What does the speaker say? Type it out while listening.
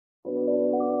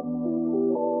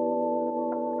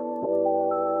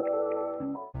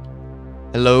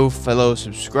Hello, fellow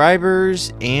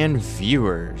subscribers and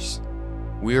viewers.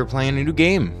 We are playing a new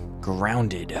game,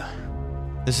 Grounded.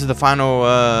 This is the final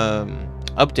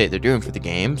update they're doing for the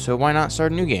game, so why not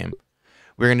start a new game?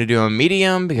 We're going to do a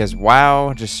medium because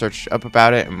WoW, just searched up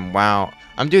about it, and WoW,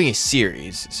 I'm doing a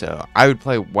series, so I would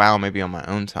play WoW maybe on my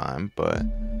own time, but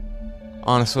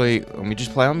honestly, let me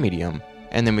just play on medium.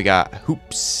 And then we got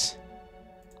Hoops.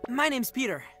 My name's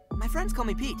Peter. My friends call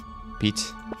me Pete.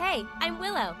 Pete. Hey, I'm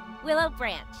Willow. Willow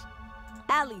Branch.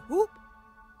 Allie Hoop.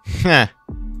 Heh.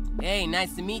 Hey,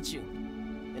 nice to meet you.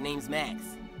 The name's Max.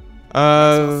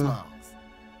 I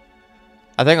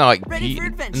think I like Ready Pete for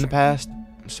in the adventure. past,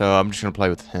 so I'm just gonna play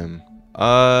with him.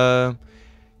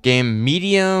 Game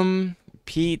medium,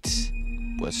 Pete.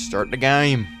 Let's start the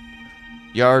game.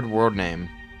 Yard world name.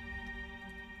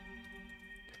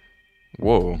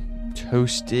 Whoa,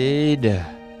 Toasted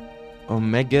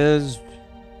Omega's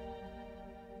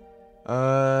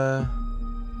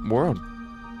world.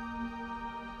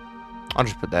 I'll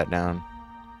just put that down.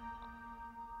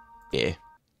 Yeah.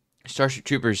 Starship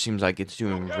Troopers seems like it's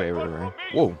doing very well.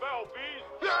 Whoa.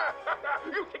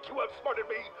 You think you outsmarted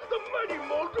me? The mighty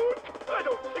Mulder? I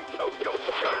don't think so, Yoked Girth.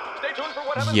 Stay tuned for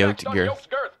what happens Yoked next on Girth. Yoked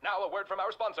Girth. Now a word from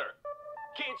our sponsor.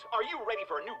 Kids, are you ready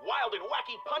for a new wild and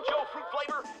wacky puncho fruit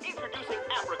flavor? Introducing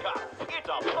Apricot. It's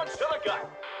a punch to the gut.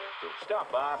 So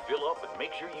stop by, fill up, and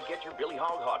make sure you get your Billy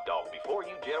Hog hot dog before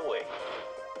you jet away.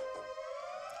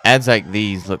 Ads like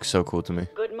these look so cool to me.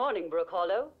 Good morning, Brook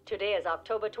Hollow. Today is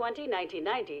October 20,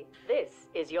 1990. This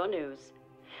is your news.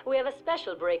 We have a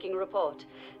special breaking report.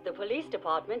 The police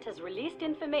department has released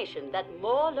information that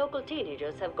more local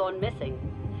teenagers have gone missing.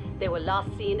 They were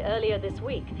last seen earlier this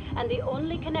week, and the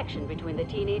only connection between the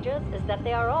teenagers is that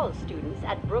they are all students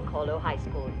at Brook Hollow High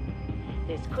School.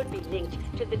 This could be linked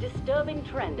to the disturbing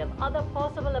trend of other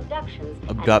possible abductions and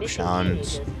missing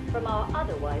Abductions. teenagers from our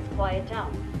otherwise quiet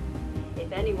town. If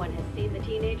anyone has seen the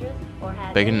teenagers or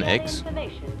has Bacon any and other eggs?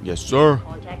 information, Yes, sir.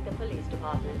 contact the police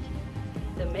department.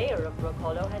 The mayor of Brook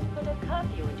Hollow has put a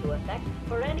curfew into effect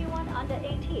for anyone under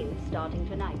 18 starting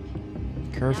tonight.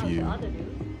 Curfew. Now to other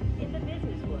news. In the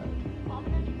business world,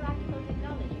 prominent practical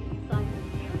technology signs a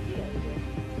deal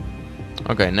with.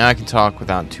 Okay, now I can talk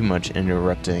without too much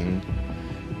interrupting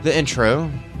the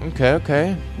intro.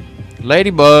 Okay.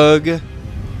 Ladybug.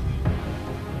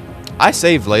 I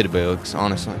save ladybugs,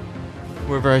 honestly.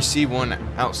 Wherever I see one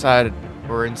outside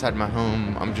or inside my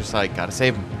home, I'm just like, gotta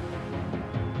save them.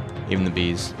 Even the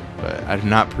bees. But I do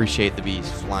not appreciate the bees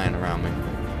flying around me.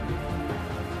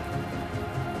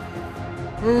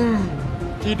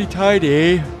 Teeny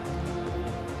tiny.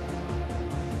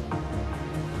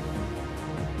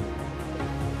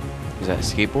 Is that a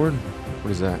skateboard?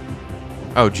 What is that?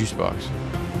 Oh, juice box.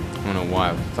 I don't know why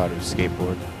I thought it was a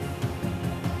skateboard.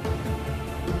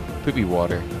 Poopy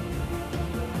water.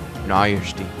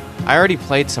 Nasty. I already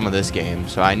played some of this game,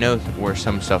 so I know where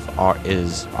some stuff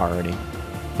is already.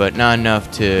 But not enough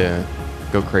to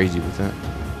go crazy with it.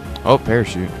 Oh,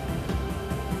 parachute.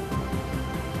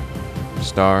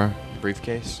 Star.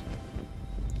 Briefcase.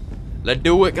 Let's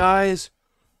do it, guys.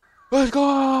 Let's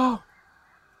go.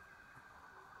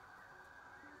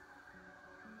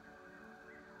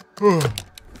 Oh.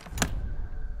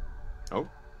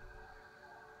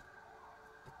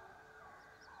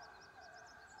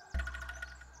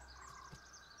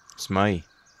 Smite.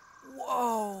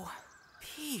 Whoa,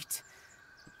 Pete.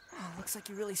 Oh, looks like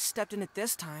you really stepped in it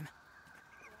this time.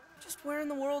 Just where in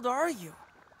the world are you?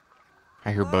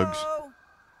 I hear bugs.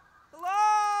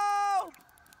 Hello?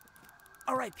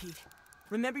 All right, Pete.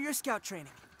 Remember your scout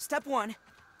training. Step 1,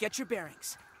 get your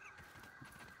bearings.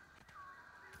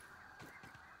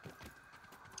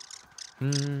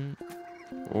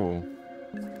 Oh.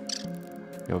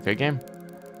 You okay, game?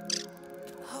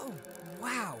 Oh,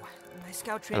 wow. My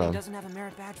scout training Hello. doesn't have a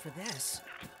merit badge for this.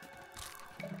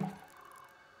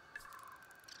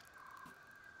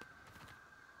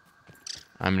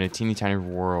 I'm in a teeny tiny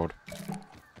world.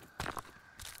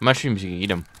 Mushrooms, you can eat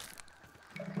them.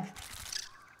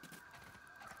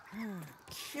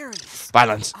 Curious.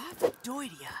 Violence.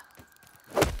 Ophidoidea.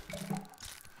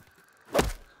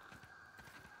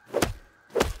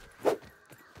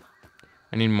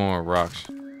 I need more rocks.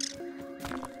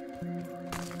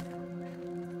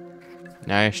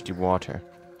 Nasty water.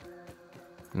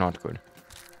 Not good.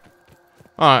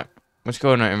 Alright. Let's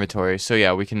go in our inventory. So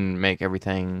yeah, we can make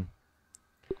everything.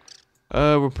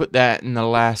 We'll put that in the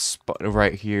last spot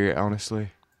right here,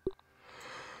 honestly.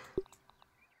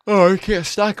 Oh, I can't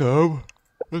stack them.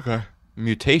 Okay.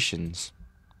 Mutations.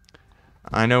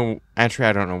 I know, actually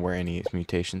I don't know where any is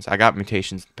mutations. I got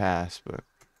mutations in the past, but...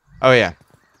 Oh yeah.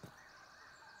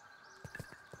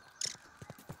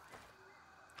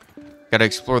 Gotta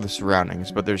explore the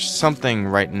surroundings, but there's something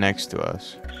right next to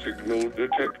us. Signal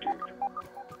detected.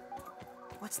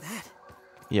 What's that?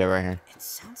 Yeah, right here. It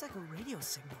sounds like a radio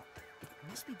signal. It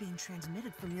must be being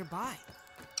transmitted from nearby.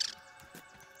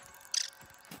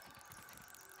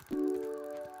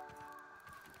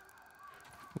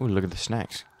 Ooh, look at the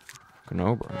snacks.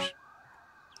 Granola bars.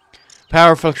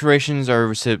 Power fluctuations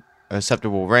are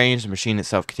acceptable range. The machine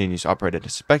itself continues to operate as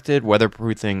expected.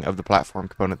 Weatherproofing of the platform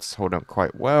components hold up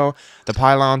quite well. The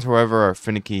pylons, however, are a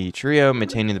finicky trio.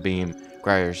 Maintaining the beam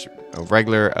requires a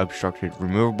regular, obstructed,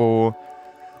 removable.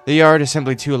 The yard is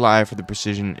simply too alive for the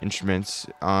precision instruments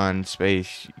on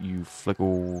space. You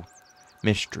fickle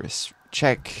mistress.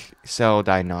 Check cell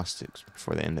diagnostics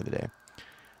before the end of the day.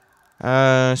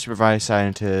 Supervised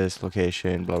scientist,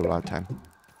 location, blah, blah, blah, time.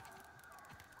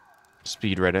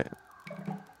 Speed Reddit.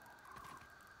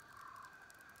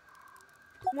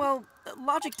 Well,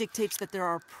 logic dictates that there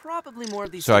are probably more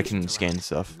of these. So I can stations scan around.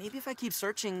 stuff. Maybe if I keep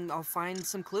searching, I'll find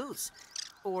some clues.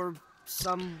 Or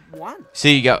someone.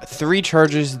 See, you got 3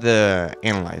 charges of the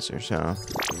analyzer, so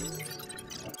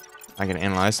I can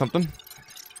analyze something.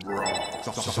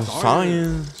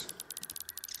 Science.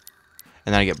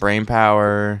 And then I get brain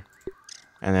power.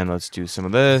 And then let's do some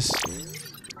of this.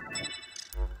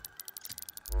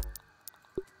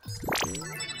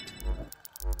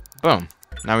 Boom.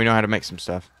 Now we know how to make some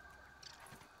stuff.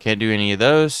 Can't do any of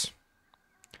those.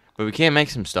 But we can make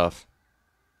some stuff.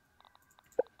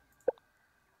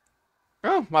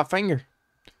 Oh, my finger.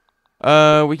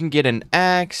 We can get an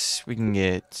axe. We can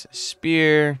get a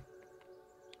spear.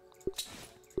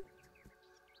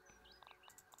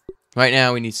 Right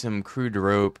now we need some crude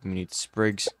rope. We need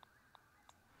sprigs.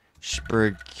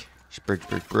 Sprig.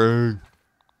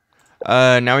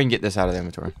 Now we can get this out of the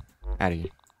inventory. Out of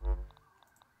here.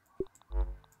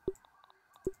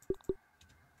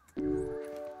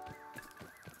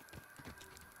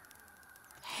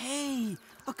 Hey,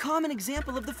 a common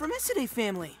example of the Formicidae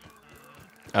family.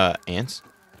 Ants.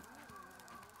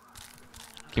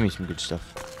 Give me some good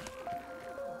stuff.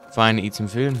 Fine, eat some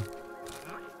food.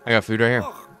 I got food right here.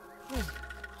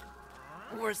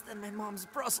 Worse than my mom's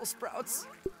Brussels sprouts.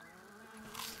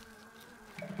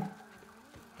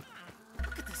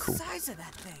 Look at the size of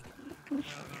that thing.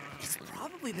 It's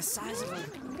probably the size of a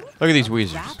Look at these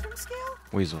weasels. bathroom scale?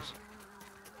 Weasels.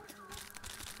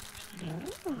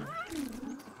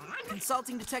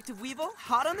 Consulting Detective Weevil,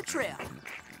 hot on the trail.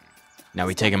 Now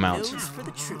we take them out. Nose for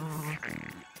the truth.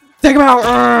 Take them out!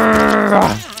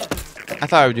 I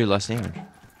thought I would do less damage.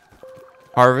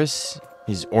 Harvest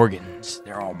his organs.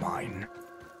 They're all mine.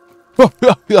 What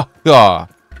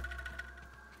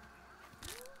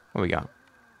we got?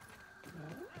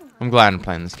 I'm glad I'm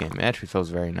playing this game. It actually feels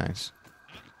very nice.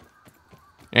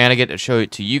 And I get to show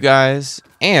it to you guys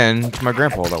and to my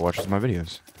grandpa that watches my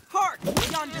videos. Hark!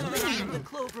 Yonder lady of the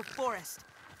Clover Forest.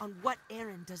 On what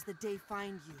errand does the day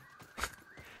find you?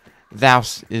 Thou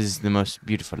is the most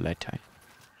beautiful letter.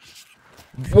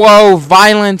 Whoa,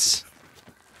 violence!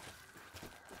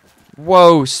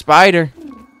 Whoa, spider!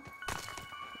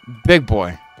 Big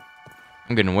boy.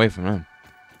 I'm getting away from him.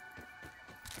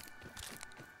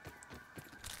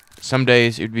 Some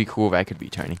days it would be cool if I could be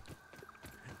tiny.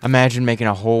 Imagine making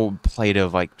a whole plate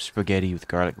of like spaghetti with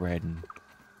garlic bread and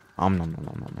nom nom nom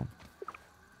nom nom.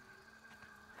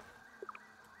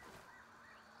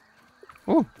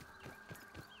 Ooh.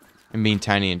 And being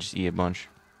tiny and just eat a bunch.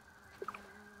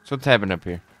 So what's happening up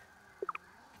here?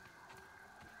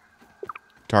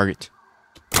 Target.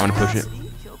 I want to push it.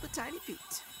 Kill the tiny feet.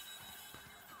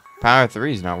 Power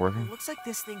 3 is not working. Looks like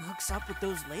this thing hooks up with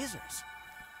those lasers.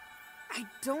 I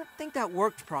don't think that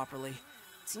worked properly.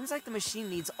 It seems like the machine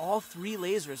needs all 3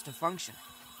 lasers to function.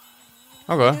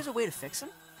 Okay. There's a way to fix them?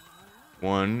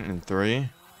 1 and 3.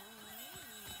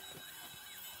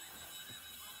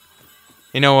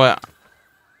 You know what?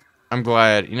 I'm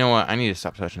glad. You know what? I need to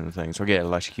stop touching the things. So I'll get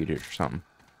electrocuted or something.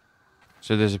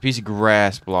 So there's a piece of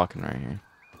grass blocking right here.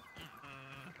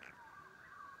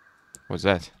 What's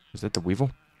that? Is that the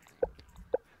weevil?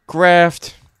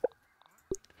 Craft.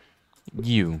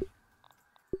 You.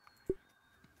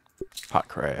 Hot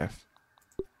craft.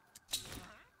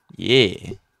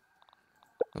 Yeah.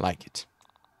 Like it.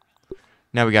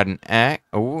 Now we got an axe.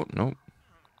 Oh, nope.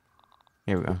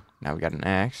 Here we go. Now we got an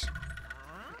axe.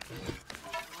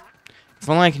 If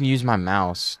only I can use my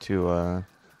mouse to,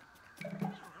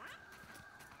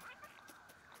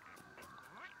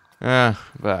 but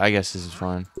I guess this is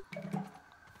fine.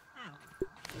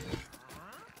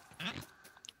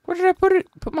 Where did I put it?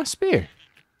 Put my spear.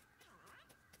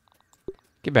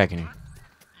 Get back in here.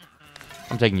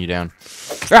 I'm taking you down.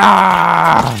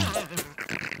 Ah!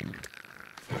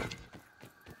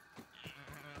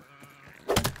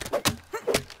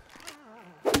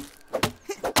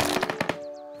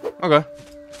 Okay.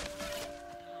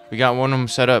 We got one of them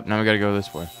set up. Now we gotta go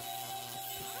this way.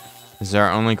 This is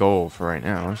our only goal for right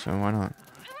now, so why not?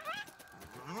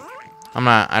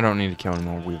 I don't need to kill any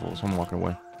more weevils. I'm walking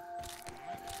away.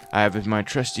 I have my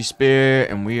trusty spear,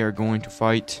 and we are going to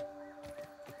fight.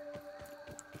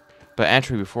 But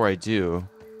actually, before I do,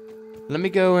 let me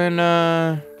go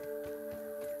and,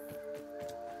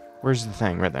 where's the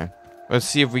thing? Right there. Let's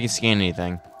see if we can scan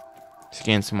anything.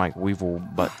 Scan some, like, weevil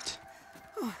butt.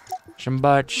 Some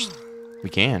butts. We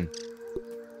can.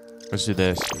 Let's do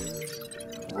this.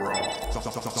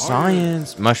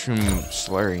 Science. Mushroom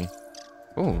slurry.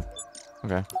 Ooh.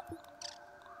 Okay.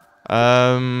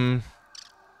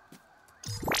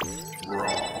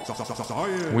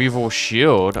 Weevil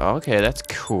shield. Okay, that's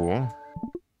cool.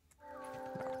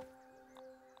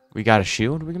 We got a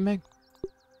shield we can make?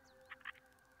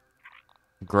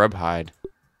 Grub hide.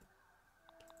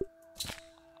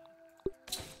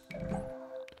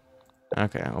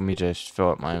 Okay, let me just fill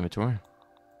up my inventory.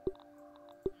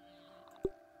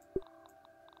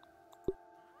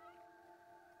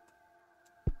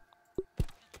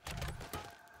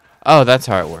 Oh, that's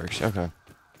how it works. Okay.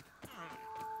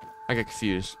 I got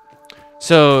confused.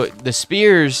 So, the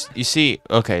spears, you see,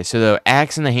 okay, so the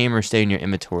axe and the hammer stay in your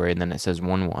inventory, and then it says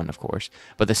 1-1, of course.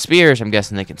 But the spears, I'm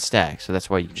guessing they can stack, so that's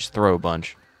why you just throw a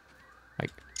bunch.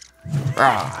 Like,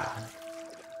 ah.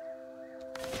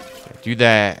 Do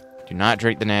that. Do not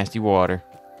drink the nasty water.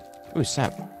 Ooh,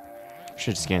 sap.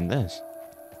 Should scan this.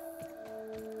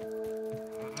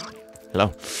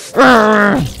 Hello.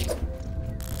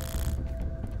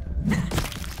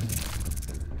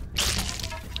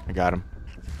 I got him.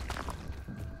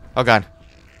 Oh god.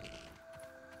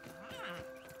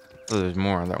 Oh, there's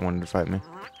more that wanted to fight me.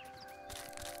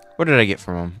 What did I get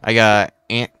from him? I got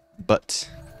ant butt.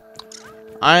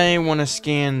 I want to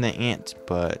scan the ant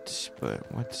butt, but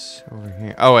what's over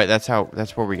here? Oh wait, that's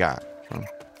what we got from.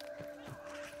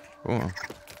 Oh,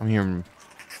 I'm hearing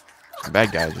some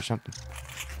bad guys or something.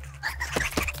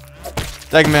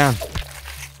 Take him down.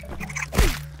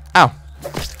 Ow.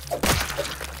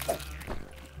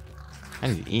 I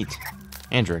need to eat.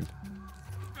 And drink.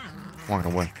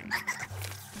 Walking away.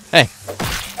 Hey.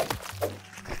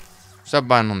 Stop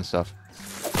buying on the stuff.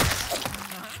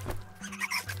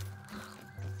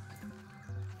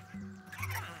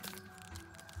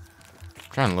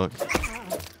 I'm trying to look.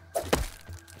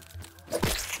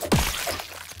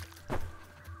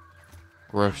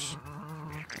 Gross.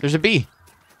 There's a bee.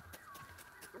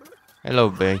 Hello,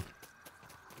 bee.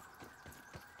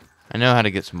 I know how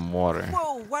to get some water.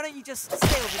 Whoa, why don't you just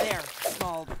stay over there,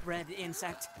 small red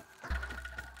insect?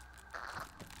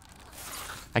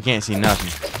 I can't see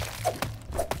nothing.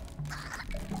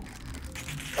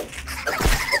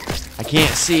 I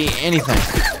can't see anything.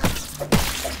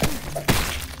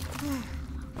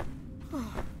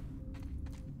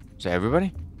 Is that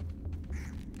everybody?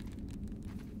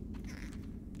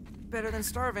 Better than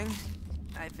starving,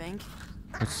 I think.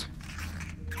 What's...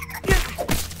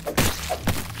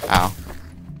 Ow.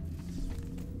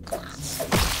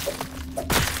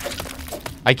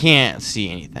 I can't see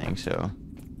anything, so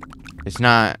it's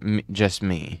not just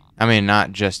me. I mean,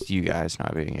 not just you guys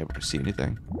not being able to see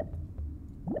anything.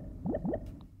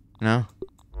 No?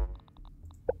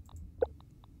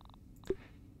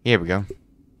 Here we go.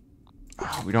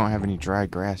 Oh, we don't have any dry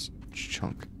grass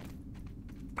chunk.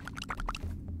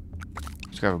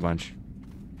 Let's grab a bunch.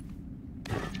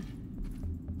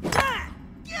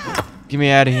 Get me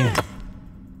out of here.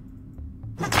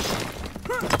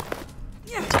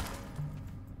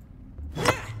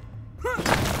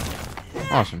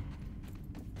 Awesome.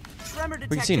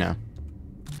 We can see now.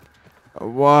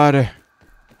 Water.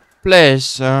 Please,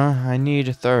 sir. I need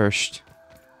a thirst.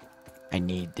 I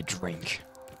need the drink.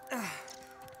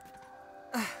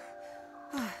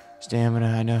 Stamina,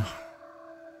 I know.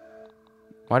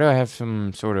 Why do I have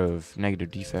some sort of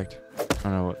negative defect? I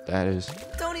don't know what that is.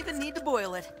 Don't even need to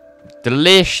boil it.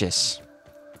 Delicious.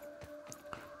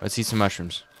 Let's eat some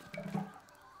mushrooms.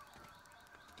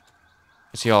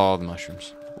 Let's see all the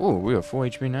mushrooms. Ooh, we have full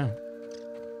HP now.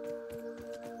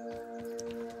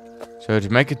 So to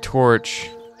make a torch,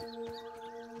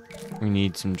 we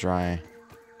need some dry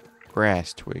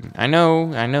grass twig. I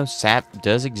know sap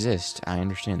does exist. I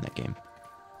understand that game.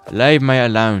 Leave me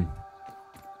alone.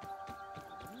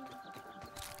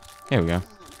 Here we go.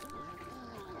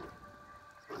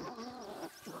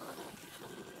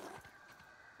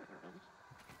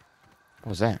 What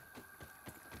was that?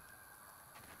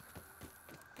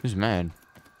 Who's mad?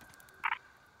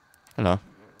 Hello.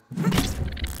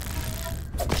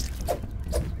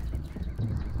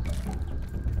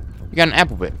 You got an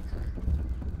apple bit.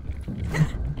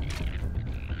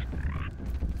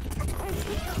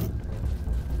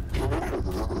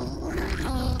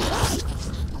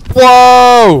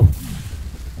 Whoa!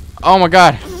 Oh my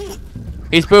god.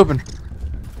 He's pooping.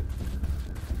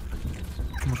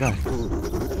 Oh my god.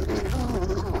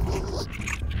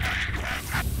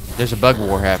 There's a bug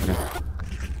war happening.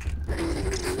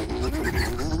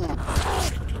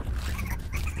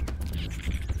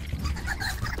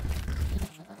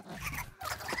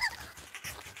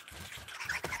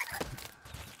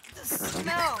 The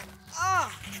smell.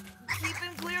 Ah, keep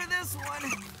and clear this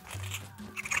one.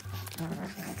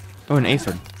 Oh, an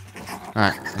aphid.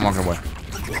 Alright, I'm walking away.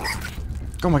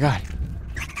 Oh my god.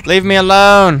 Leave me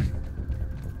alone!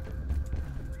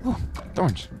 Oh,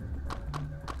 thorns.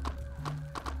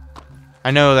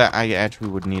 I know that I actually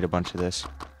would need a bunch of this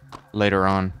later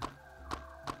on.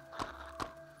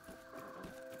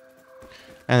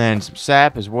 And then some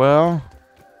sap as well.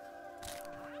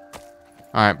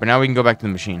 Alright, but now we can go back to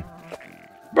the machine.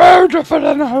 Beautiful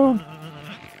in the home!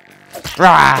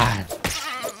 Rah!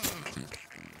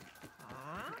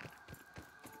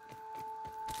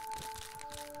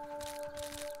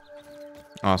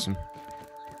 Awesome.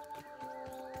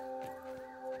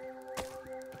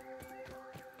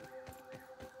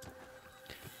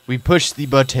 We push the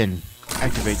button.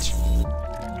 Activate.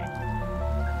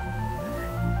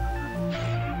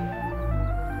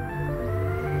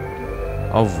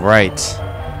 All right.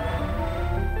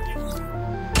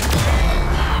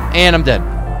 And I'm dead.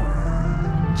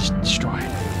 Just destroyed.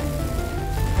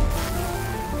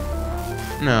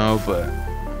 No, but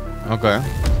okay.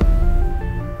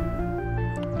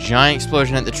 Giant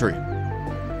explosion at the tree.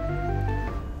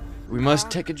 We must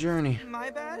take a journey.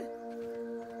 My bad?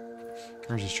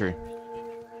 Where's this tree?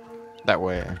 That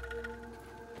way.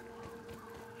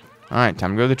 Alright,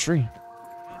 time to go to the tree.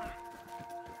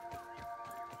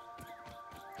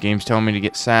 Game's telling me to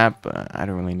get sap, but I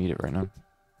don't really need it right now.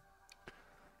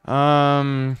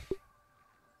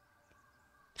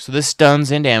 So this stuns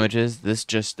and damages. This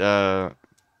just barely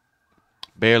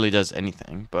does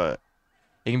anything, but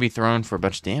it can be thrown for a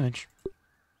bunch of damage.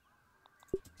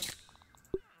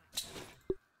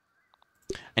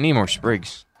 I need more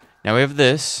sprigs. Now we have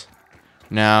this.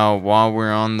 Now, while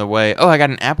we're on the way... Oh, I got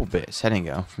an apple bit. Setting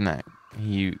go from that.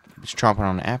 He was chomping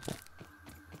on an apple.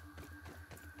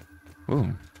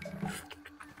 Ooh.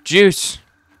 Juice!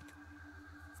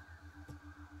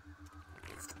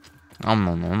 Nom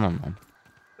nom nom nom nom.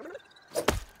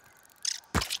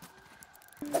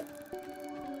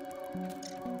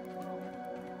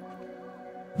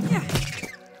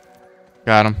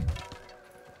 Got him.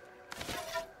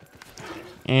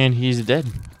 And he's dead.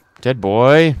 Dead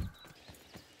boy.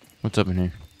 What's up in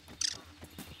here?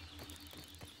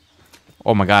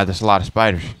 Oh my god, there's a lot of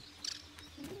spiders.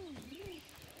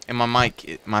 And my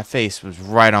mic, my face was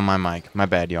right on my mic. My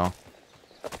bad, y'all.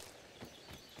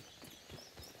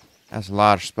 That's a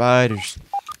lot of spiders.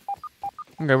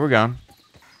 Okay, we're gone.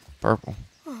 Purple.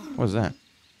 What's that?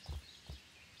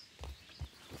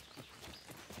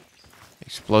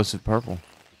 Explosive purple.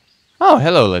 Oh,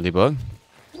 hello, ladybug.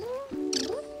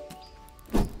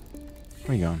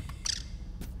 Where you going?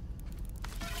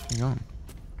 Where you going?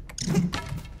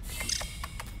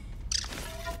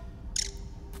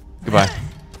 Goodbye.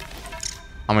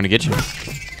 I'm gonna get you.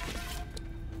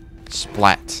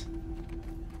 Splat.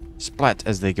 Splat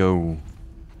as they go.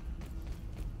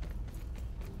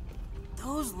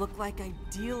 Those look like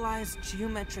idealized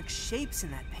geometric shapes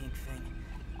in that pink thing.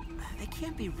 They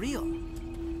can't be real.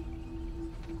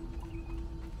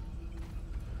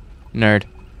 Nerd.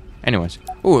 Anyways.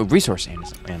 Ooh, a resource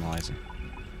analyzer.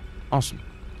 Awesome.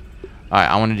 Alright,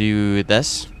 I want to do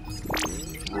this.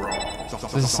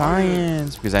 The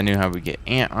science. Because I knew how we get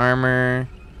ant armor.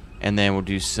 And then we'll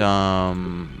do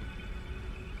some...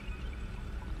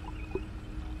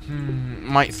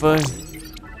 Might fuzz.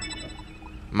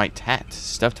 Might tat.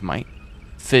 Stuffed might.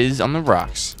 Fizz on the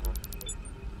rocks.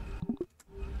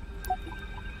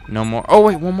 No more. Oh,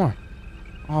 wait, one more.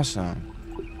 Awesome.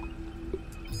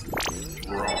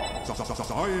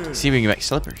 See if we can make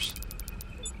slippers.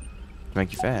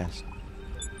 Make you fast.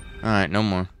 Alright, no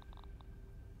more.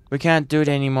 We can't do it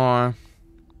anymore.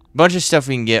 Bunch of stuff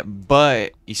we can get,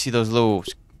 but you see those little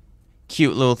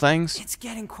cute little things? It's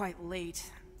getting quite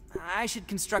late. I should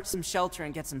construct some shelter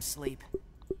and get some sleep.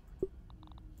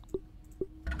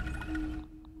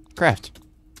 Craft.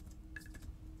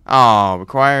 Oh,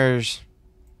 requires...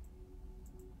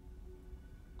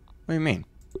 What do you mean?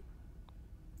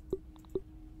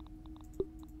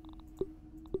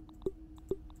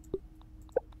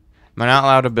 Am I not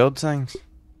allowed to build things?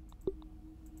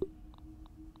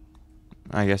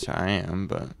 I guess I am,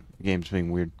 but the game's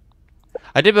being weird.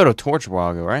 I did build a torch a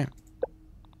while ago, right?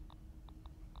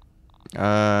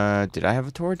 Did I have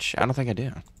a torch? I don't think I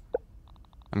did.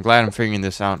 I'm glad I'm figuring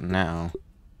this out now.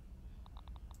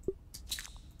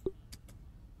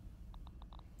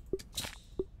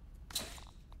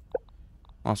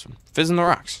 Awesome. Fizz in the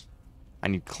rocks. I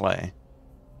need clay.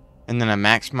 And then I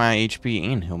max my HP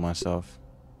and heal myself.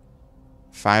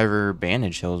 Fiver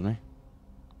bandage heals me.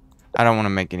 I don't want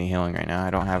to make any healing right now. I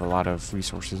don't have a lot of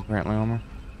resources apparently on me.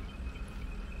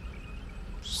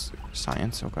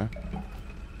 Science, okay.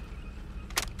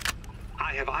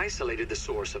 I have isolated the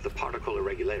source of the particle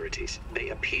irregularities. They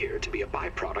appear to be a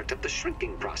byproduct of the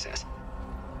shrinking process.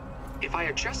 If I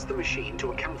adjust the machine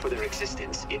to account for their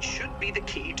existence, it should be the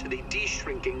key to the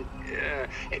de-shrinking,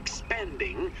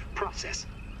 expanding process.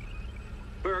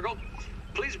 Burgle,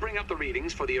 please bring up the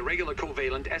readings for the irregular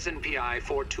covalent SNPI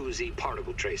 42Z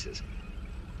particle traces.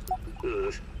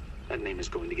 Ugh, that name is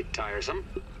going to get tiresome.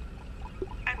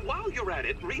 And while you're at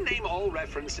it, rename all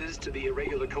references to the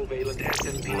irregular covalent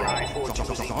SNPI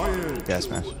 42Z Yes,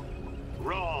 man.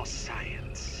 Raw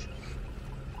science.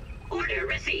 Order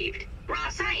received. Raw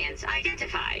science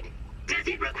identified. Does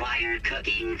it require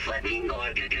cooking, flipping,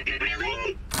 or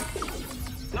grilling?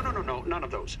 No, none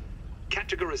of those.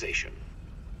 Categorization.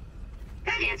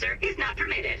 That answer is not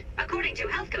permitted, according to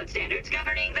health code standards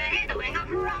governing the handling of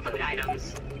raw food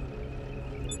items.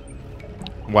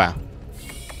 Wow.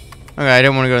 Okay, I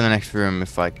didn't want to go to the next room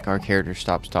if like our character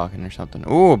stops talking or something.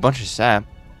 Ooh, a bunch of sap.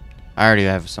 I already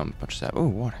have some bunch of sap. Ooh,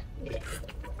 water.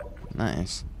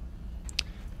 Nice.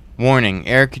 Warning: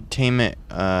 air containment.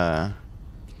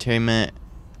 Containment.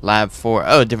 Lab 4.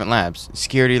 Oh, different labs.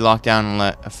 Security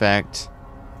lockdown effect.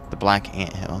 The Black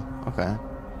Anthill. Okay.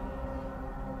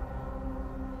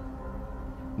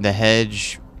 The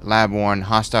hedge. Lab 1.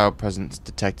 Hostile presence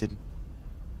detected.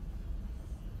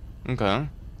 Okay.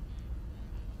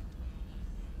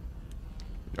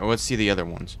 Let's see the other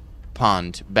ones.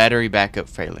 Pond. Battery backup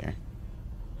failure.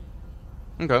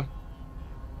 Okay.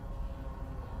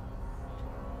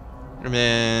 And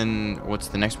then, what's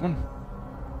the next one?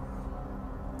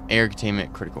 Air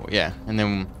containment critical. Yeah. And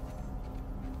then,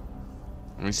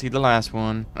 let me see the last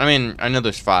one. I mean, I know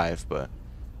there's 5, but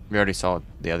we already saw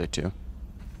the other 2.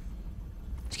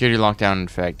 Security lockdown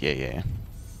effect. Yeah.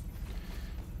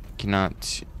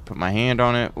 Cannot put my hand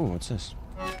on it. Ooh, what's this?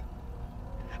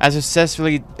 As a successful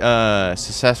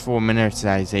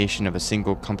miniaturization of a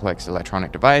single complex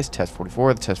electronic device, Test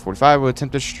 44, the Test 45 will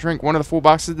attempt to shrink one of the full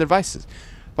boxes of the devices.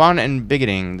 Upon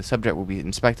embigoting, the subject will be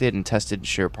inspected and tested to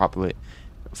ensure proper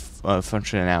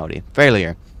functionality.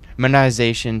 Failure.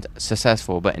 Miniaturization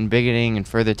successful, but embigoting and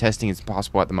further testing is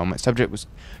impossible at the moment. Subject was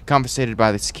confiscated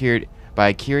by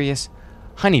a curious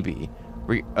honeybee.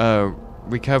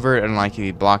 Recovered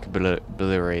unlikely block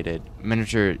obliterated.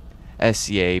 Miniature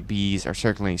SCA bees are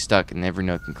certainly stuck in every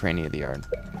nook and cranny of the yard.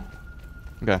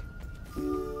 Okay.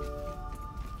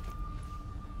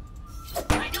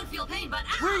 I don't feel pain, but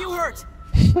ow! Where are you hurt?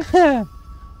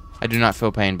 I do not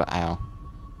feel pain, but ow.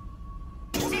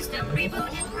 System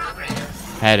reboot in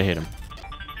progress. Had to hit him.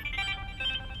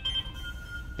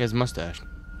 He has a mustache.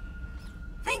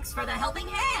 Thanks for the helping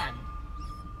hand.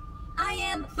 I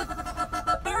am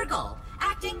Burgle,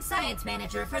 acting science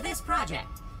manager for this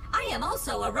project. I am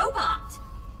also a robot.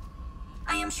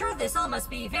 I am sure this all must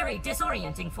be very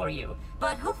disorienting for you,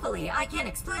 but hopefully I can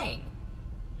explain.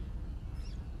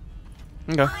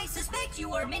 Okay. I suspect you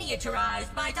were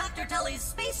miniaturized by Dr. Tully's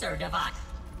spacer device.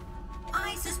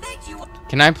 I suspect you were...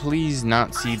 Can I please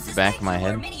not see the back of my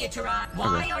head? Miniaturized.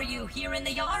 Why are you here in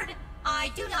the yard?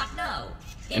 I do not know.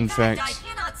 In fact, I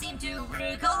cannot seem to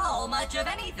recall much of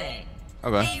anything.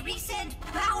 Okay. A recent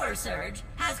power surge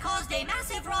has caused a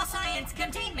massive raw science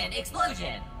containment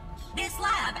explosion. This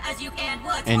lab, as you can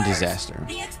what's And worse, disaster.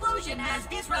 The explosion has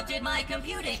disrupted my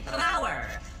computing power.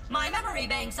 My memory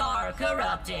banks are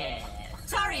corrupted.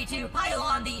 Sorry to pile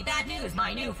on the bad news,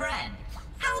 my new friend.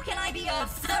 How can I be of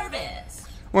service?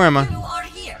 Where am I? You are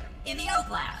here, in the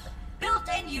Oak Lab, built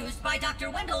and used by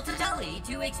Dr. Wendell Tully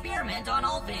to experiment on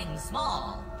all things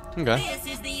small. Okay.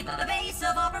 This is the base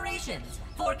of operations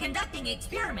for conducting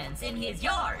experiments in his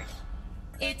yard.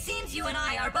 It seems you and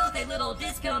I are both a little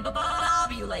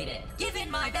discombobulated.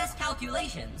 Given my best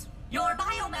calculations, your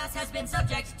biomass has been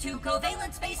subject to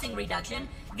covalent spacing reduction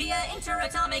via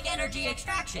interatomic energy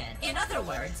extraction. In other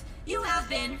words, you have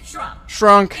been shrunk.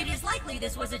 Shrunk. It is likely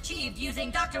this was achieved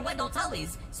using Dr. Wendell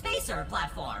Tully's spacer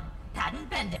platform. Patent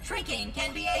pending. Shrinking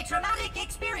can be a traumatic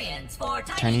experience for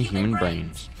tiny human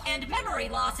brains. And memory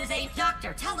loss is a...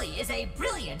 Dr. Tully is a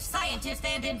brilliant scientist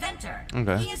and inventor.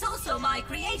 Okay. He is also my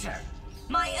creator.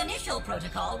 My initial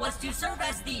protocol was to serve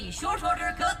as the short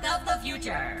order cook of the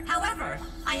future. However,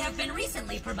 I have been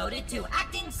recently promoted to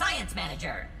acting science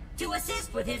manager. to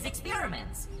assist with his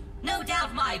experiments. No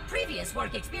doubt my previous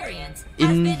work experience has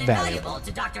been invaluable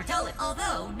to Dr. Tully,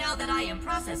 although now that I am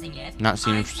processing it, Not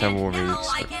seen him for several now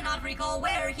weeks. I cannot recall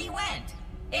where he went.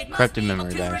 It must Corrupted be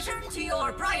memory to badge. return to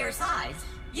your prior size.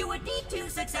 You would need to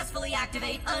successfully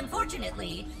activate.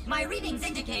 Unfortunately, my readings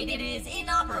indicate it is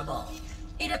inoperable.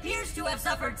 It appears to have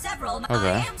suffered several. Okay.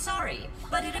 I am sorry,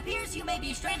 but it appears you may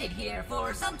be stranded here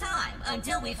for some time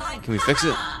until we find. Can we fix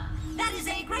it? That is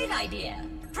a great idea.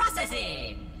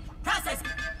 Processing. Process.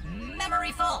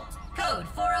 Memory fault. Code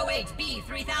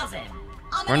 408B3000.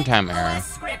 Runtime error.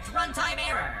 OS script runtime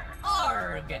error.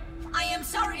 Org. I am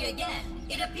sorry again.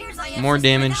 It appears I have More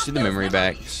system damage without to the those memory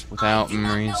memories. banks without I do not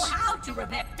memories. know how to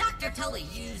repair. Dr. Tully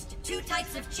used 2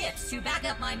 types of chips to back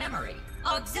up my memory.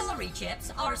 Auxiliary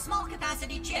chips are small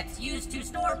capacity chips used to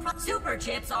store super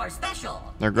chips are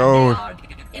special. They're gold.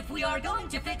 If we are going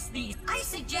to fix these, I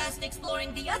suggest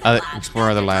exploring the other labs. Explore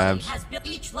other Dr. Tully labs. has built.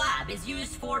 Each lab is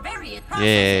used for various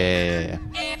processes.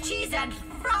 Yeah. And cheese and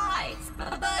fries.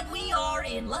 But we are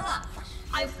in luck.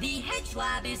 The hedge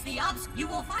lab is the you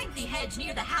will find the hedge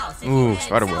near the house if Ooh, you head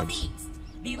spiderwebs. southeast.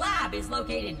 The lab is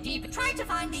located deep. Try to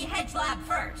find the hedge lab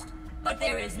first. But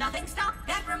there is nothing stop.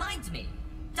 That reminds me.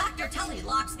 Dr. Tully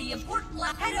locks the important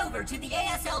lab. Head over to the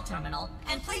ASL terminal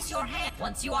and place your hand.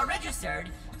 Once you are registered,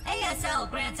 ASL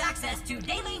grants access to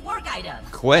daily work items.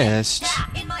 Quest?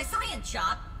 In my science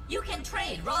shop, you can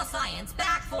trade raw science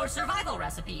back for survival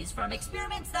recipes from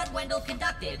experiments that Wendell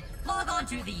conducted. Log on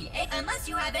to the unless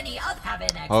you have any other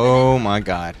Oh my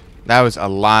god. That was a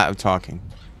lot of talking.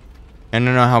 I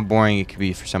don't know how boring it could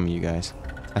be for some of you guys.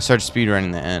 I started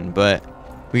speedrunning the end, but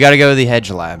we gotta go to the hedge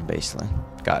lab, basically.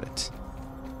 Got it.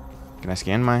 Can I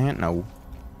scan my hand? No.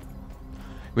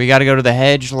 We gotta go to the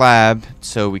hedge lab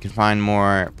so we can find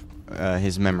more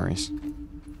his memories.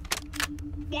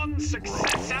 One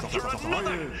success after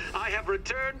another! I have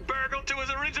returned Burgle to his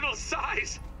original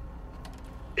size!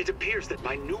 It appears that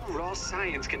my new raw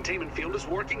science containment field is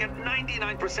working at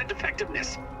 99%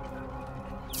 effectiveness.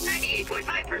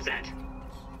 98.5%.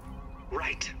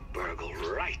 Right, Burgle,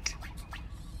 right.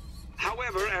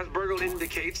 However, as Burgle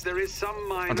indicates, there is some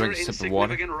minor drink a sip of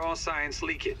water. insignificant raw science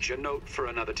leakage. A note for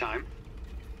another time.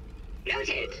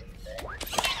 Noted.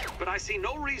 But I see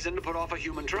no reason to put off a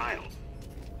human trial.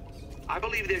 I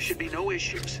believe there should be no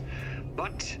issues.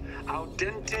 But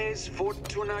audentes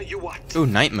fortuna juvat. Ooh,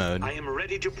 night mode. I am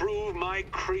ready to prove my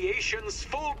creation's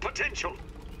full potential.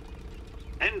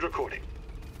 End recording.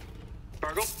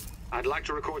 Burgle, I'd like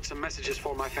to record some messages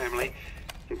for my family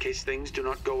in case things do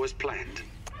not go as planned.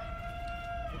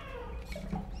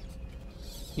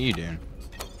 What you doing?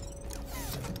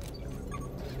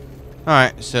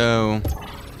 Alright, so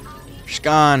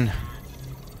scan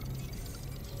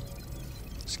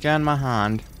my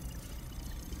hand.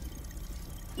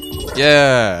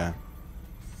 Yeah.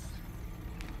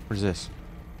 What is this?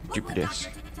 Jupiter disc.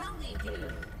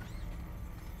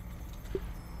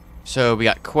 So we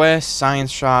got quest,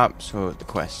 science shop. So the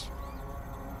quest: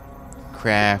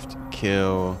 craft,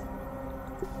 kill.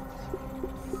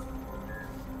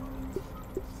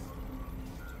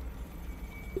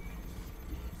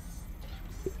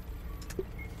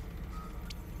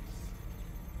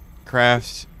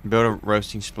 Craft, build a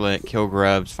roasting split, kill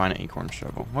grubs, find an acorn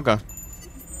shovel. Okay.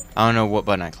 I don't know what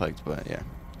button I clicked, but yeah.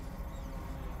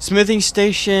 Smithing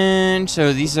station.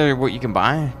 So these are what you can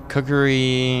buy.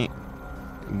 Cookery,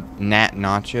 nat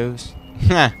nachos.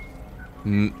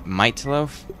 Mite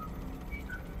loaf.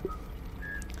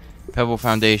 Pebble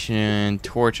foundation,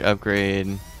 torch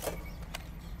upgrade.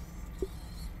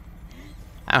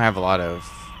 I don't have a lot of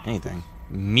anything.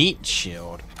 Meat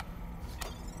shield.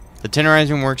 The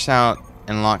tenderizing works out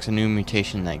and unlocks a new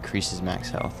mutation that increases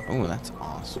max health. Oh, that's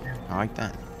awesome. I like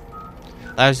that.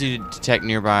 Allows you to detect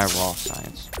nearby raw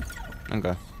science.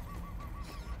 Okay.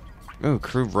 Ooh,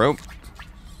 crude rope.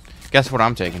 Guess what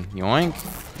I'm taking? Yoink.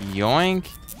 Yoink.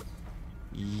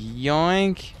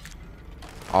 Yoink.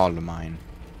 All of mine.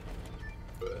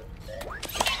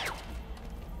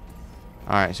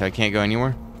 Alright, so I can't go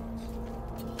anywhere?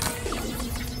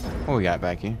 What we got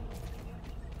back here?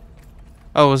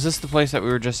 Oh, was this the place that we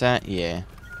were just at? Yeah.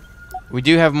 We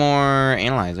do have more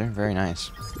analyzer. Very nice.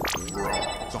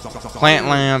 Plant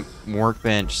lamp,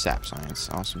 workbench, sap science.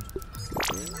 Awesome.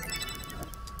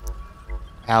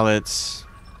 Pallets.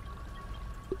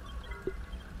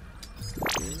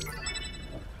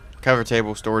 Cover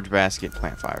table, storage basket,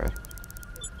 plant fiber.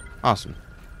 Awesome.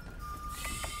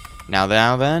 Now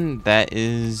then, that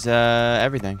is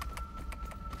everything.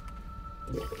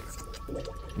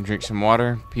 Drink some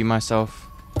water, pee myself.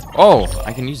 Oh,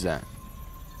 I can use that.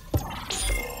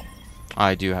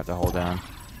 I do have to hold down.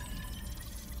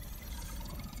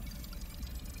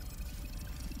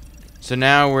 So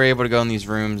now we're able to go in these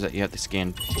rooms that you have to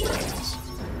scan.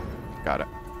 Got it.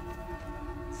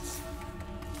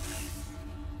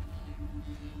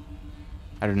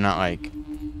 I do not like.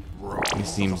 It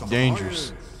seems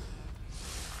dangerous.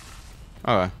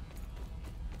 Okay.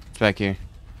 It's back here.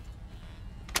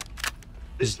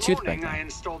 There's a This tooth back morning I there.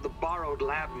 installed the borrowed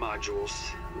lab modules.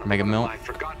 Mega One of Milk my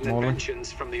forgotten Molar?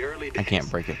 inventions from the early days. I can't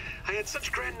break it. I had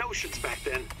such grand notions back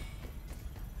then.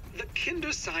 The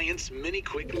Kinder Science Mini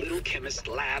Quick Little Chemist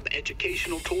Lab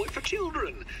educational toy for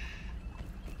children.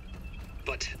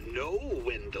 But no,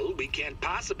 Wendell, we can't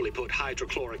possibly put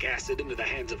hydrochloric acid into the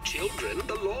hands of children.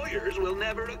 The lawyers will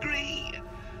never agree.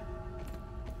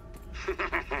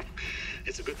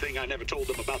 It's a good thing I never told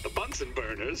them about the Bunsen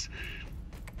burners.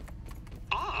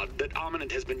 Odd that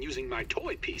Ominent has been using my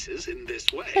toy pieces in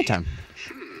this way. Bedtime.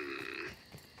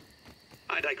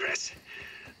 I digress.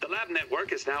 The lab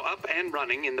network is now up and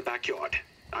running in the backyard.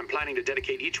 I'm planning to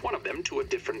dedicate each one of them to a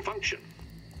different function.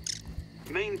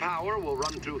 Main power will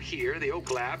run through here. The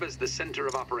Oak Lab is the center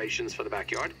of operations for the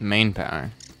backyard. Main power.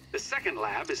 The second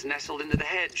lab is nestled into the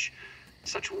hedge.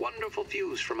 Such wonderful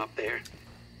views from up there.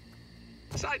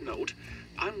 Side note,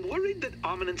 I'm worried that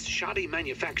Ominent's shoddy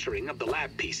manufacturing of the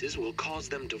lab pieces will cause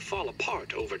them to fall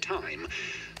apart over time.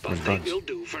 But they will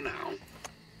do for now.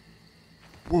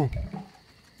 Whoa.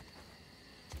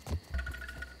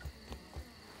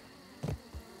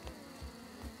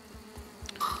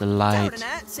 The light.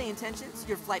 Doubtinat, say intentions.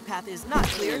 Your flight path is not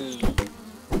clear.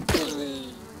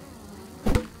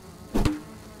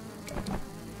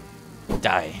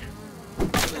 Die.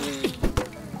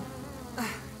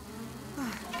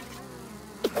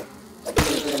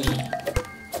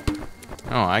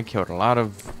 Oh, I killed a lot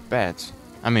of bats.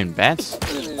 I mean, bats?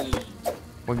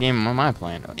 What game am I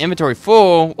playing? Inventory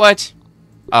full? What?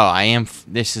 Oh, I am.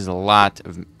 This is a lot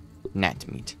of gnat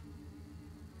meat.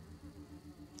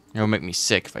 It'll make me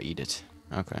sick if I eat it.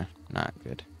 Okay, not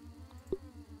good.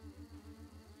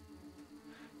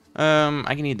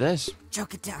 I can eat this.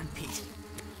 Choke it down, Pete.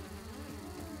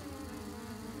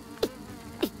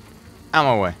 Out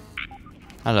my way.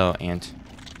 Hello, ant.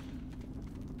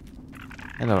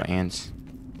 Hello, ants.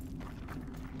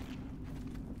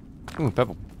 Ooh,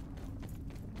 pebble.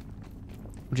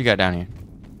 What you got down here?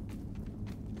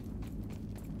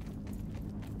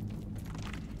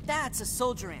 That's a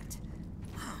soldier ant.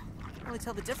 Wow, can't really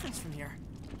tell the difference from here.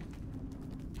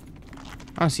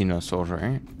 I don't see no soldier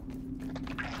ant.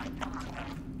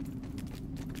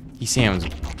 He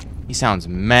sounds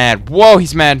mad. Whoa,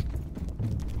 he's mad.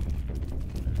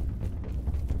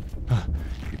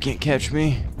 You can't catch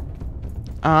me.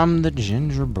 I'm the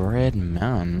gingerbread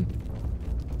man.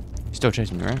 You're still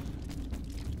chasing me, right?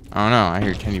 I don't know. I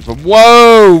hear 10 people.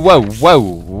 Whoa, whoa, whoa,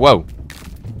 whoa.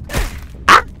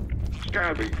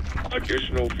 Scabby,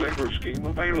 additional flavor scheme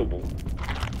available.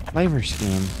 Flavor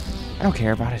scheme. I don't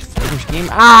care about his flavor scheme.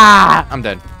 Ah! I'm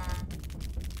dead.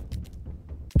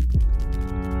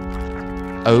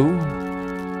 Oh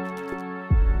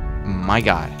my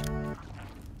god.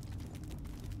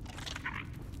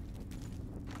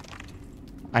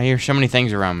 I hear so many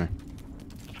things around me.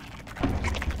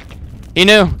 He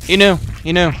knew. I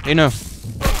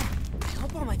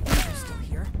hope all my things are still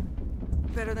here.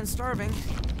 Better than starving,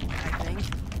 I think.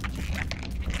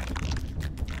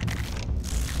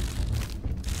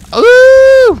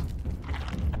 Ooh!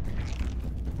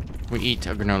 We eat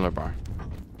a granola bar.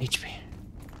 HP.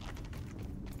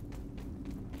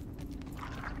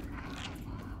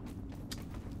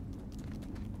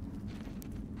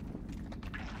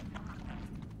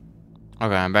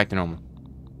 Okay, I'm back to normal.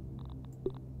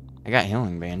 I got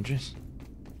healing bandages.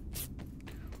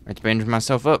 Let's bandage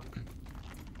myself up.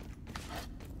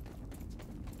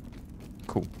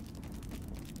 Cool.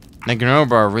 The granola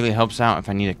bar really helps out if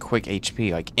I need a quick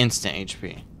HP, like instant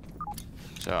HP.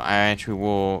 So I actually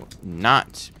will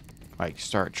not like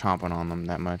start chomping on them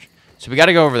that much. So we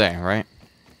gotta go over there, right?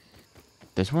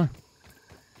 This one?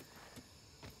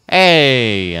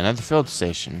 Hey, another field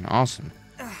station. Awesome.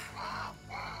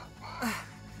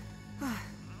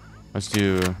 Let's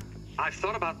do... I've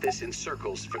thought about this in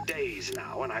circles for days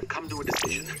now, and I've come to a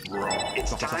decision.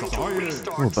 It's time to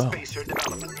restart spacer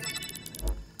development.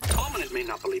 Ominent may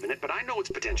not believe in it, but I know its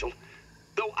potential.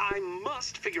 Though I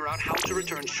must figure out how to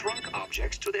return shrunk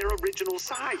objects to their original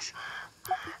size.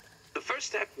 The first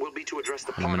step will be to address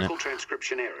the particle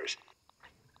transcription errors.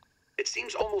 It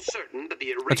seems almost certain that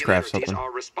the irregularities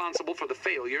are responsible for the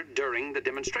failure during the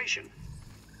demonstration.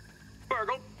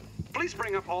 Burgle, please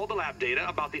bring up all the lab data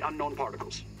about the unknown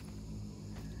particles.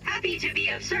 Happy to be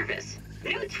of service.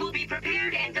 Notes will be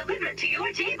prepared and delivered to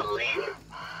your table in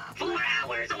 4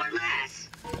 hours or less.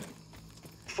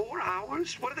 4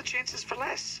 hours? What are the chances for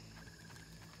less?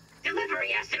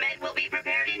 Delivery estimate will be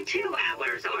prepared in 2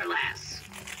 hours or less.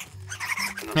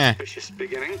 An auspicious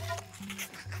beginning.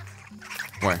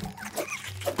 Where?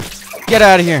 Get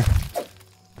out of here.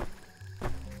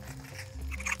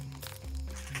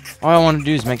 All I want to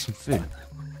do is make some food.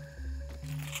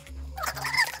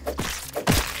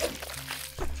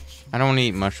 I don't want to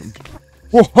eat mushrooms.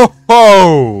 Whoa, ho,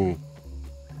 ho!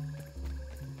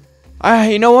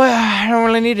 You know what? I don't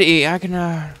really need to eat. I can,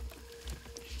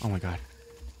 Oh my god.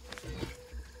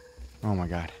 Oh my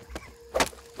god.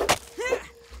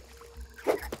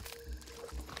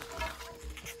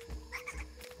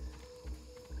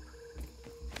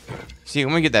 See,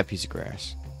 let me get that piece of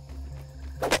grass.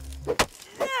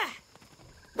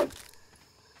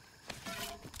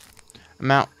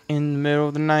 I'm out in the middle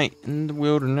of the night in the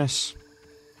wilderness.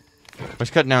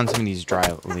 Let's cut down some of these dry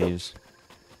leaves.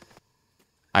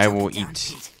 I will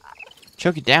eat.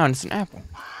 Choke it down, it's an apple.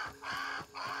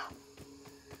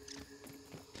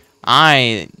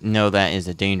 I know that is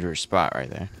a dangerous spot right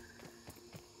there.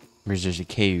 Because there's a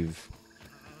cave.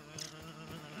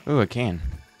 Ooh, a can.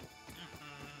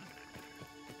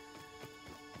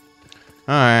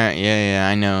 Alright, yeah,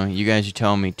 I know. You guys are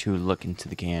telling me to look into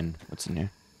the can. What's in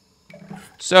there?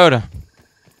 Soda.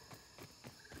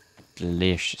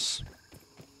 Delicious.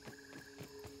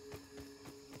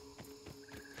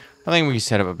 I think we can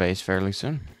set up a base fairly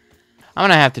soon. I'm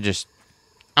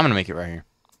gonna make it right here.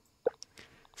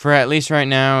 For at least right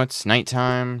now, it's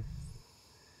nighttime.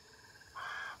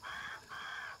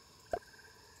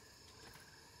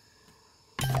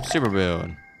 Super build.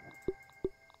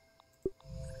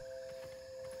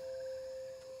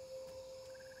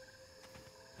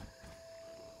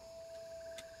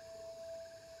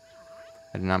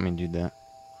 I did not mean to do that.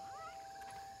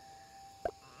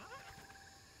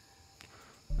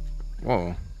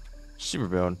 Whoa. Super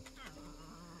build.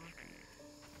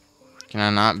 Can I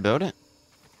not build it?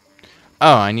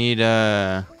 Oh, I need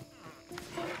 3-leaf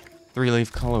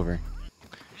clover.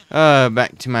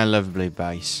 Back to my lovely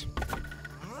base.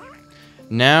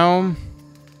 Now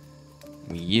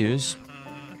we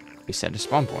set a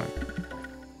spawn point.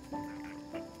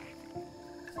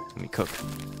 Let me cook.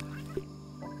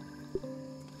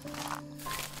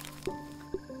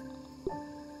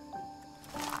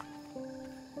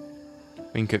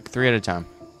 We can cook 3 at a time.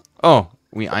 Oh,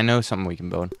 I know something we can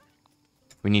build.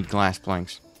 We need glass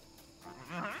planks.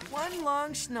 One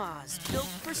long schnoz built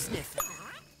for sniffing.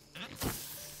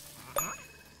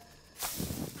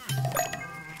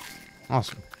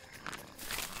 Awesome.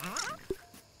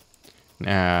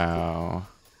 Now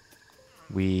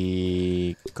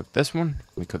we cook this one.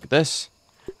 We cook this.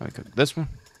 And we cook this one.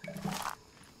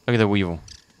 Look at the weevil.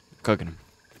 Cooking them.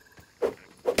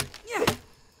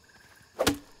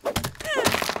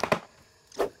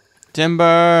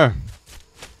 Timber.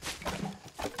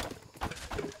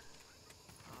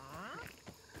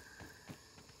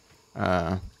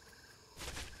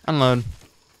 Unload.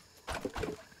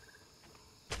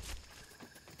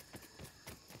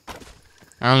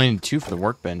 I only need 2 for the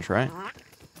workbench, right?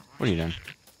 What are you doing?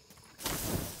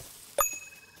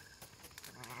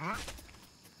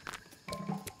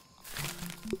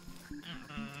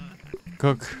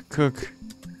 Cook, cook,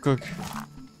 cook.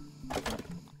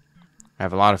 I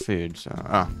have a lot of food, so...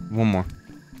 Oh, one more.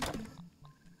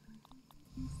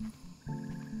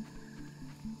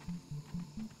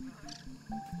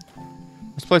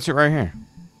 Let's place it right here.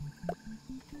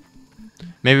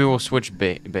 Maybe we'll switch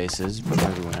bases, but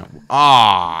maybe we won't.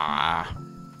 Ah!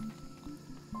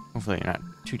 Hopefully you're not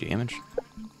too damaged.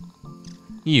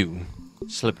 You.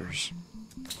 Slippers.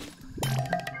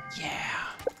 Yeah.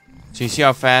 So you see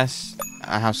how fast,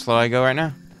 how slow I go right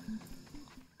now?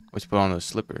 Let's put on those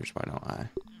slippers, why don't I?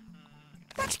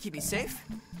 That should keep me safe.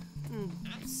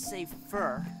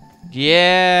 Safer.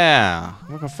 Yeah!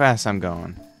 Look how fast I'm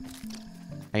going.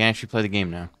 I can actually play the game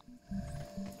now.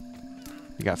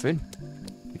 You got food?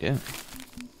 We do.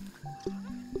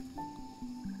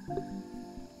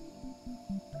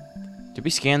 Did we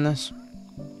scan this?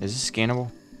 Is this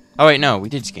scannable? Oh wait, no, we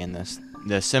did scan this.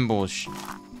 The symbol is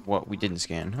what we didn't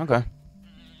scan. Okay.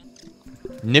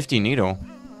 Nifty needle.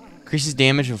 Increases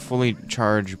damage of fully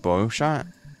charged bow shot.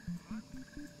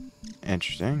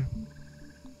 Interesting.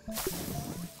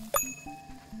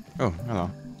 Oh, hello.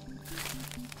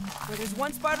 Where there's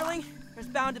one spiderling, there's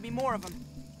bound to be more of them.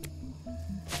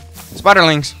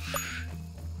 Spiderlings.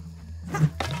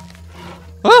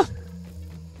 Oh!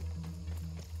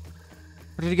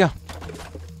 Where did he go?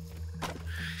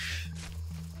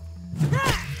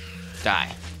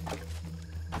 Die.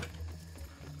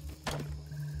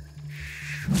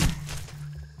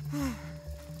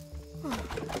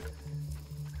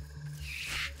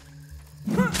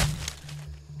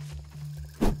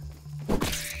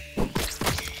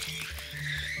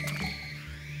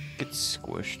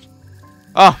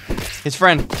 Oh, his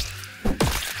friend.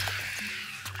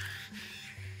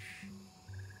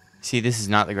 See, this is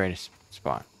not the greatest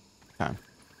spot. Okay.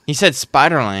 He said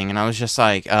spiderling, and I was just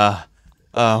like, oh,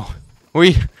 what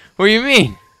do you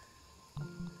mean?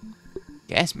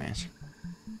 Gas mask.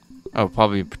 Oh,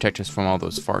 probably protect us from all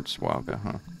those farts a while ago,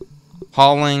 huh?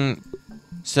 Hauling.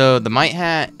 So the might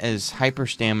hat is hyper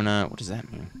stamina. What does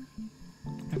that mean?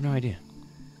 I have no idea.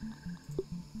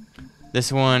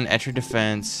 This one, extra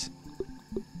defense.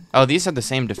 Oh, these are the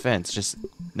same defense. Just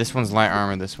this one's light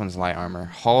armor. This one's light armor.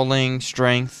 Hauling,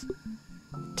 strength,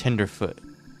 tenderfoot,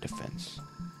 defense.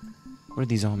 What do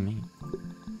these all mean?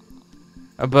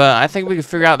 But I think we can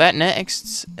figure out that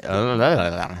next.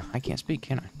 I can't speak,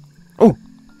 can I? Oh,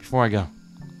 before I go.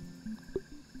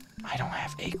 I don't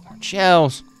have acorn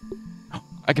shells. Oh,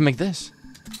 I can make this.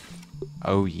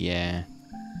 Oh, yeah.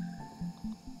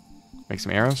 Make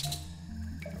some arrows.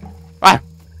 Ah!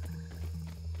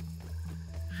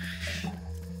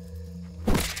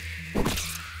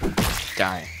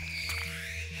 Die.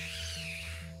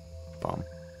 Bomb.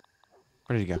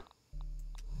 Where did he go?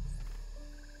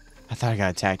 I thought I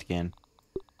got attacked again.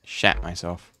 Shat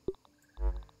myself.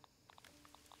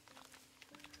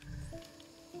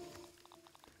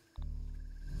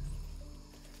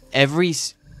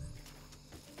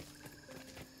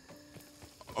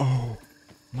 Oh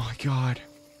my god.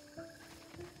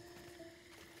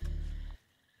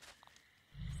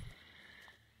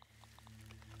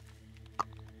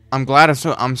 I'm glad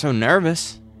I'm so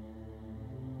nervous.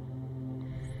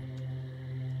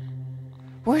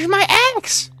 Where's my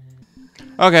axe?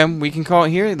 Okay, we can call it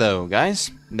here though,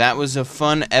 guys. That was a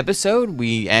fun episode.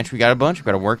 We actually got a bunch. We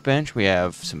got a workbench. We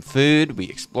have some food. We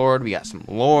explored. We got some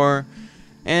lore.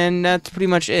 And that's pretty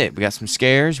much it. We got some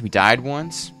scares. We died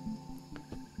once.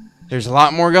 There's a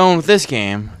lot more going with this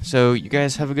game. So you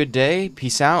guys have a good day.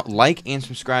 Peace out. Like and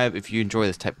subscribe if you enjoy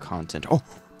this type of content. Oh.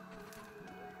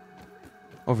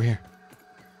 Over here.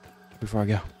 Before I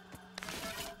go.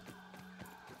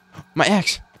 My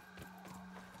axe.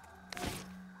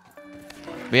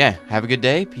 But yeah, have a good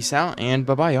day. Peace out. And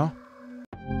bye-bye, y'all.